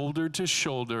shoulder to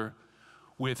shoulder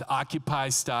with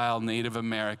Occupy-style Native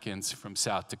Americans from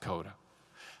South Dakota.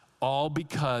 All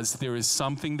because there is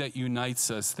something that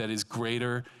unites us that is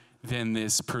greater than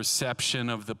this perception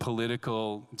of the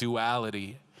political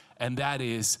duality, and that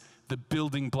is the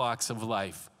building blocks of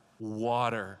life: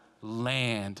 water,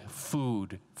 land,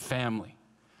 food, family.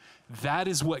 That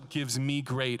is what gives me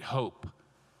great hope.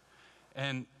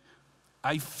 And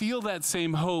I feel that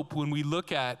same hope when we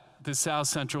look at the South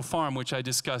Central Farm, which I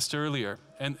discussed earlier.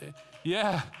 And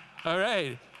yeah, all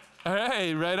right,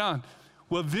 right on.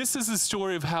 Well, this is the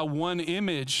story of how one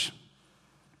image,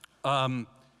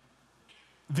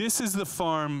 this is the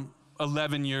farm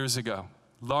 11 years ago,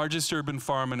 largest urban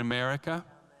farm in America.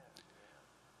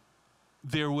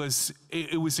 It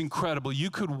was incredible. You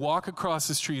could walk across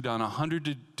the street on a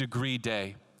 100-degree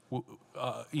day,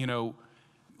 you know,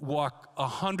 walk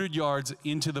 100 yards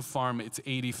into the farm, it's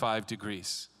 85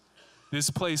 degrees. This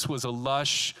place was a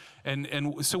lush,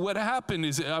 and so what happened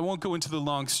is, I won't go into the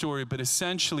long story, but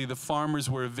essentially the farmers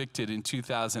were evicted in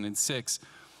 2006.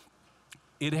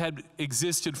 It had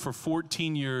existed for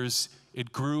 14 years.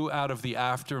 It grew out of the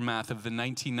aftermath of the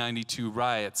 1992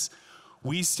 riots.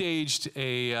 We staged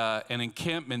an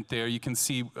encampment there. You can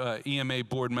see EMA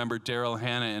board member Daryl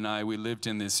Hannah and I, we lived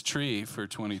in this tree for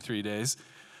 23 days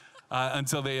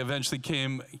until they eventually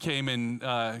came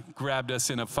and grabbed us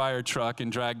in a fire truck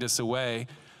and dragged us away.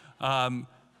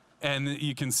 And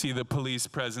you can see the police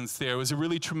presence there. It was a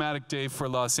really traumatic day for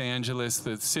Los Angeles.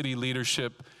 The city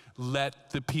leadership let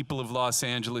the people of Los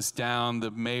Angeles down. The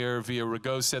mayor,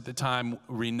 Villaraigosa at the time,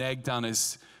 reneged on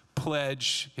his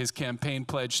pledge, his campaign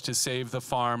pledge to save the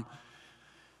farm.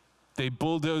 They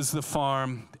bulldozed the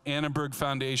farm. Annenberg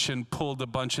Foundation pulled a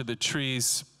bunch of the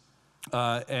trees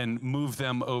and moved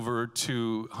them over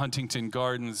to Huntington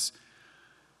Gardens.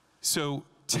 So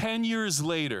 10 years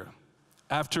later,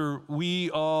 after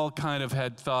we all kind of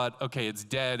had thought, okay, it's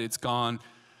dead, it's gone,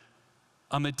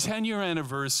 on the 10-year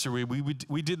anniversary,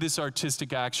 we did this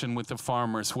artistic action with the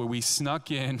farmers where we snuck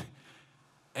in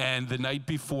and the night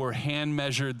before hand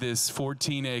measured this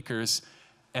 14 acres,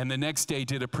 and the next day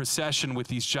did a procession with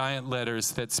these giant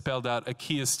letters that spelled out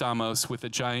Aquí estamos with a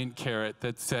giant carrot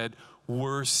that said,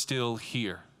 "We're still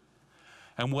here."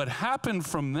 And what happened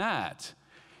from that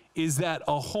is that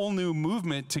a whole new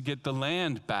movement to get the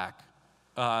land back.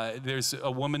 There's a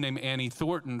woman named Annie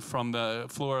Thornton from the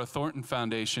Flora Thornton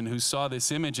Foundation who saw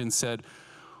this image and said,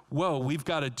 whoa, we've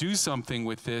got to do something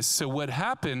with this. So what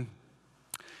happened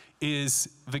is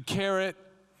the carrot,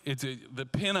 the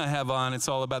pin I have on, it's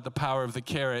all about the power of the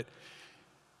carrot.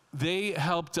 They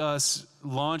helped us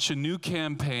launch a new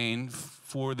campaign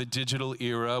for the digital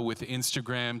era with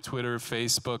Instagram, Twitter,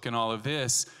 Facebook, and all of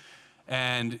this,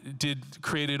 and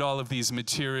created all of these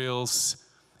materials.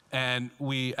 And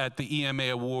we, at the EMA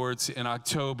Awards in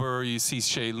October, you see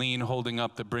Shailene holding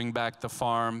up the Bring Back the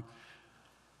Farm.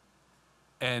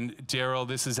 And Daryl,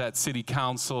 this is at City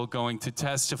Council, going to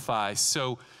testify.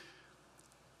 So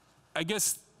I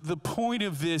guess the point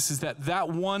of this is that that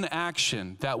one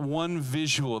action, that one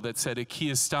visual that said Aquí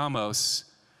estamos,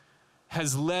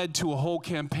 has led to a whole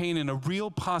campaign and a real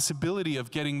possibility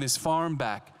of getting this farm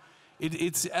back.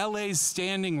 It's LA's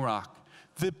Standing Rock.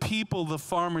 The people, the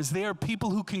farmers, they are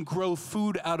people who can grow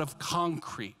food out of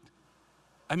concrete.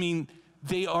 I mean,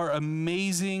 they are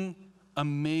amazing,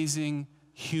 amazing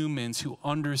humans who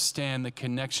understand the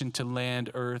connection to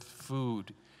land, earth,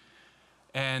 food.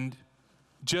 And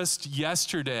just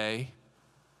yesterday,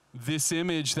 this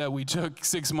image that we took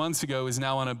 6 months ago is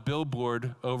now on a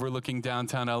billboard overlooking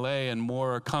downtown LA, and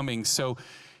more are coming. So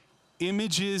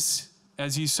images,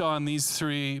 as you saw in these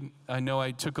three, I know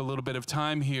I took a little bit of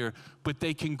time here, but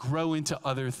they can grow into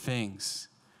other things.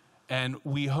 And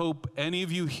we hope any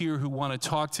of you here who want to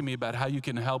talk to me about how you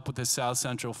can help with the South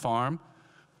Central Farm,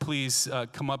 please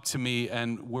come up to me,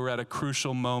 and we're at a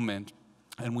crucial moment,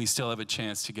 and we still have a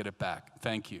chance to get it back.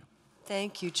 Thank you.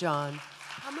 Thank you, John.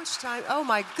 How much time? Oh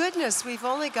my goodness, we've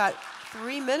only got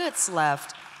 3 minutes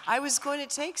left. I was going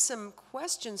to take some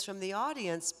questions from the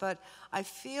audience, but I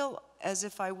feel as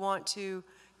if I want to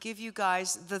give you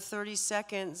guys the 30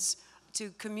 seconds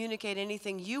to communicate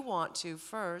anything you want to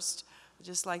first,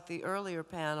 just like the earlier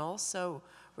panel. So,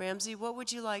 Ramsey, what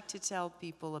would you like to tell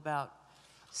people about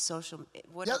social,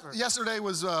 whatever? Yesterday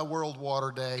was World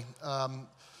Water Day.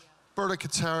 Berta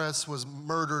Cáceres was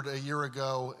murdered a year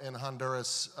ago in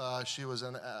Honduras. She was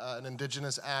an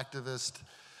indigenous activist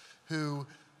who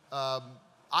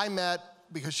I met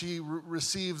because she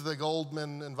received the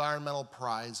Goldman Environmental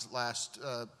Prize last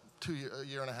 2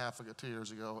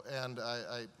 years ago. And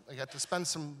I got to spend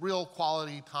some real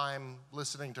quality time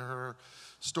listening to her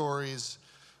stories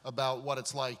about what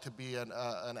it's like to be an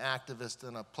activist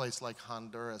in a place like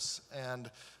Honduras.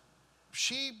 And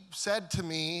she said to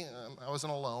me, I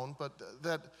wasn't alone, but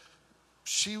that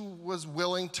she was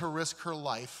willing to risk her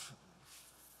life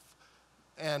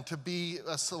and to be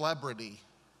a celebrity,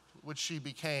 which she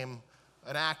became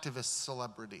an activist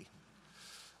celebrity,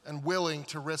 and willing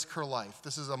to risk her life.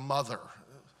 This is a mother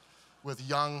with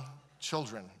young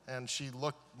children, and she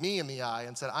looked me in the eye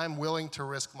and said, I'm willing to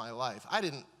risk my life. I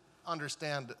didn't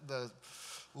understand the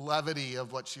levity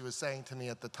of what she was saying to me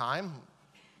at the time,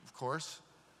 of course.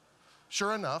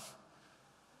 Sure enough,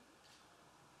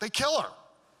 they kill her.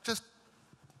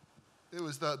 It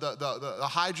was the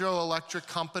hydroelectric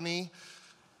company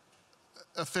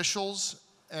officials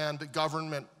and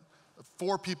government.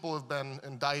 4 people have been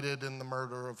indicted in the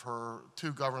murder of her,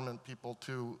 2 government people,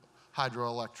 2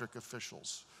 hydroelectric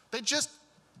officials. They just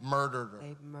murdered her.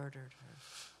 They murdered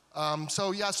her.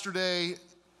 So yesterday,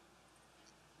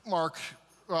 Mark,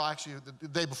 well, actually, the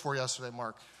day before yesterday,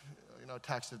 Mark,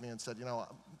 texted me and said,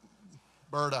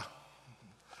 Berta.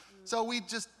 So we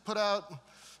just put out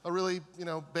a really,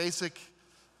 basic,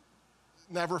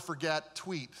 never forget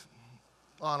tweet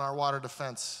on our water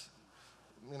defense,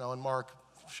 and Mark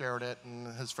shared it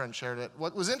and his friend shared it.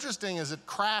 What was interesting is it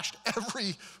crashed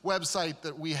every website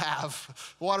that we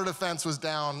have. Water defense was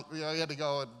down. You had to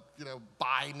go and,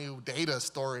 buy new data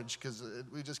storage because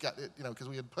we just got it, because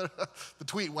we had put, the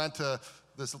tweet went to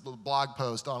this little blog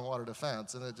post on water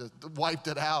defense, and it just wiped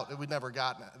it out, and we'd never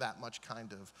gotten that much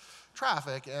kind of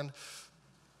traffic. And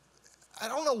I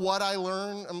don't know what I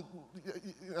learned.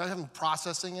 I haven't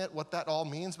processing it, what that all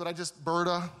means, but I just,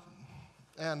 Berta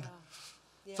and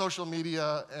social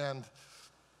media, and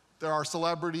there are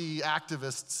celebrity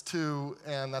activists too,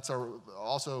 and that's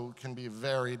also can be a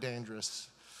very dangerous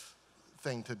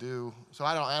thing to do. So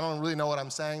I don't really know what I'm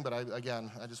saying, but I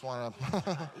just want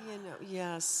to.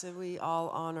 Yes, we all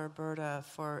honor Berta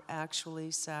for actually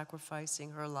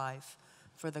sacrificing her life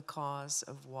for the cause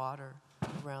of water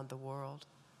around the world.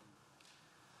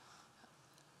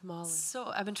 Molly. So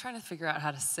I've been trying to figure out how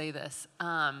to say this.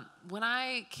 When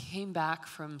I came back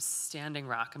from Standing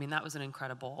Rock, I mean, that was an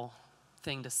incredible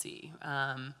thing to see.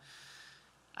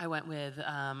 I went with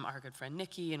our good friend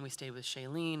Nikki, and we stayed with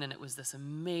Shailene, and it was this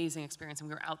amazing experience. And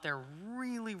we were out there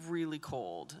really, really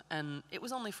cold, and it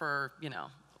was only for,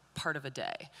 part of a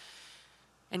day.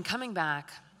 And coming back,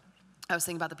 I was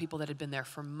thinking about the people that had been there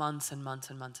for months and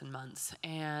months and months and months,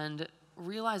 and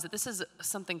realized that this is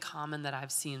something common that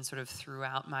I've seen sort of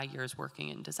throughout my years working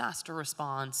in disaster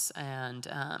response and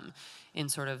in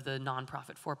sort of the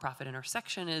nonprofit, for-profit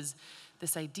intersection, is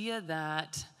this idea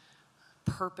that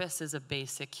purpose is a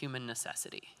basic human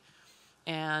necessity.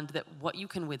 And that what you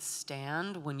can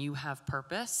withstand when you have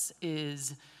purpose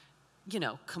is,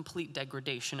 complete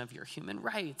degradation of your human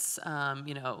rights,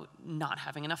 not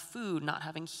having enough food, not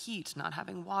having heat, not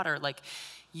having water. Like,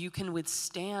 you can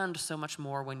withstand so much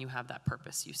more when you have that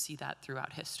purpose. You see that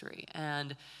throughout history.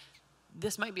 And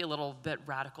this might be a little bit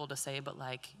radical to say, but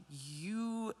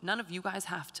none of you guys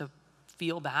have to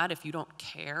feel bad if you don't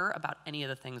care about any of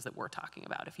the things that we're talking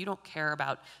about. If you don't care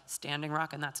about Standing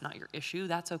Rock and that's not your issue,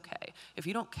 that's okay. If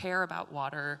you don't care about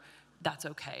water, that's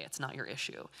okay. It's not your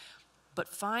issue. But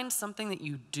find something that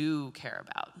you do care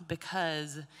about,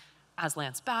 because as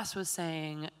Lance Bass was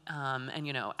saying,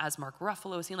 and as Mark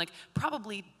Ruffalo was saying,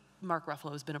 probably Mark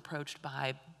Ruffalo has been approached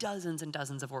by dozens and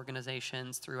dozens of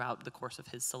organizations throughout the course of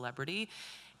his celebrity,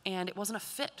 and it wasn't a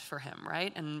fit for him,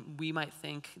 right? And we might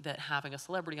think that having a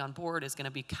celebrity on board is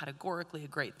gonna be categorically a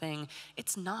great thing.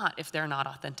 It's not if they're not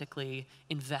authentically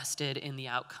invested in the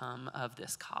outcome of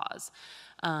this cause.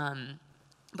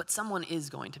 But someone is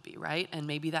going to be, right? And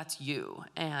maybe that's you.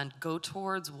 And go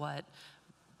towards what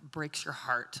breaks your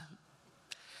heart.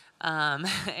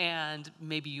 And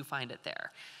maybe you find it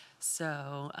there.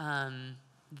 So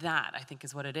that, I think,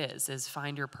 is what it is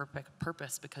find your perfect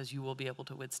purpose, because you will be able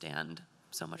to withstand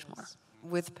so much more.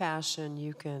 With passion,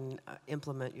 you can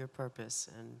implement your purpose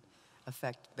and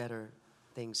affect better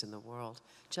things in the world.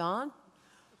 John?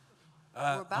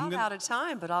 We're about out of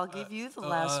time, but I'll give you the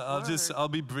last word. I'll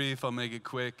be brief, I'll make it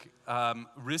quick.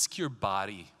 Risk your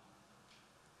body.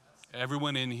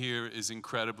 Everyone in here is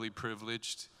incredibly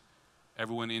privileged.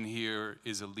 Everyone in here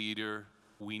is a leader.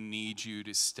 We need you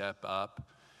to step up.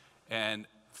 And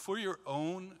for your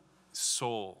own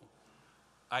soul,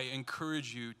 I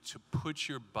encourage you to put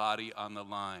your body on the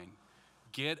line.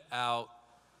 Get out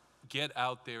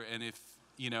there, and if,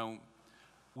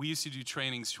 we used to do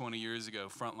trainings 20 years ago,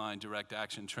 Frontline direct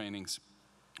action trainings.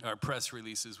 Our press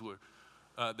releases were,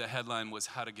 the headline was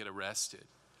 "How to Get Arrested."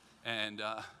 And,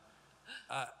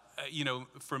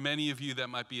 for many of you that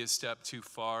might be a step too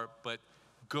far, but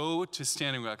go to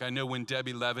Standing Rock. I know when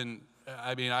Debbie Levin,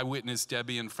 I witnessed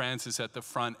Debbie and Francis at the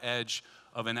front edge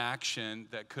of an action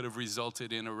that could have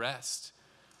resulted in arrest.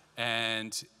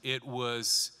 And it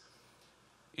was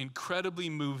incredibly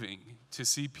moving to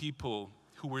see people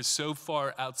who were so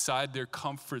far outside their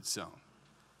comfort zone,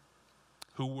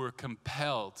 who were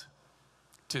compelled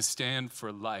to stand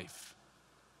for life.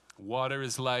 Water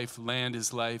is life, land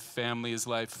is life, family is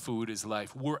life, food is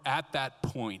life. We're at that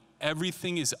point.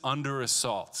 Everything is under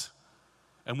assault.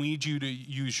 And we need you to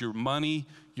use your money,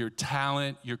 your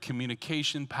talent, your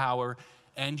communication power,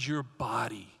 and your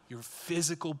body, your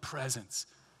physical presence.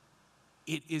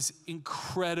 It is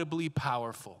incredibly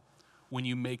powerful when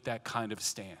you make that kind of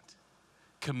stand.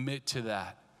 Commit to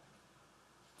that.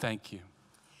 Thank you.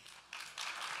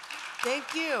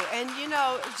 Thank you. And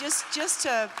just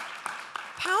to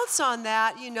pounce on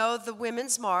that, the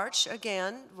Women's March,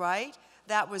 again, right?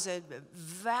 That was a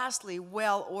vastly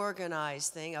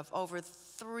well-organized thing of over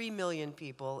 3 million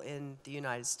people in the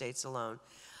United States alone.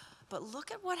 But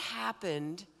look at what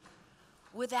happened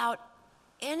without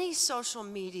any social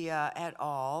media at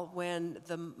all when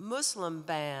the Muslim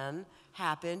ban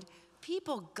happened.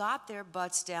 People got their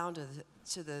butts down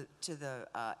to the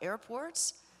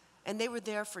airports, and they were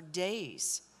there for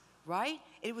days, right?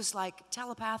 It was like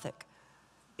telepathic.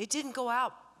 It didn't go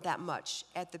out that much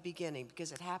at the beginning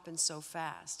because it happened so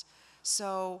fast.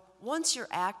 So once you're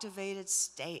activated,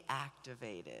 stay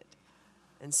activated,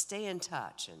 and stay in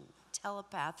touch, and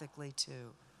telepathically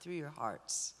too, through your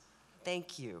hearts.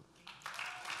 Thank you.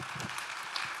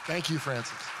 Thank you,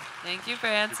 Francis. Thank you,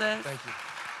 Francis. Thank you.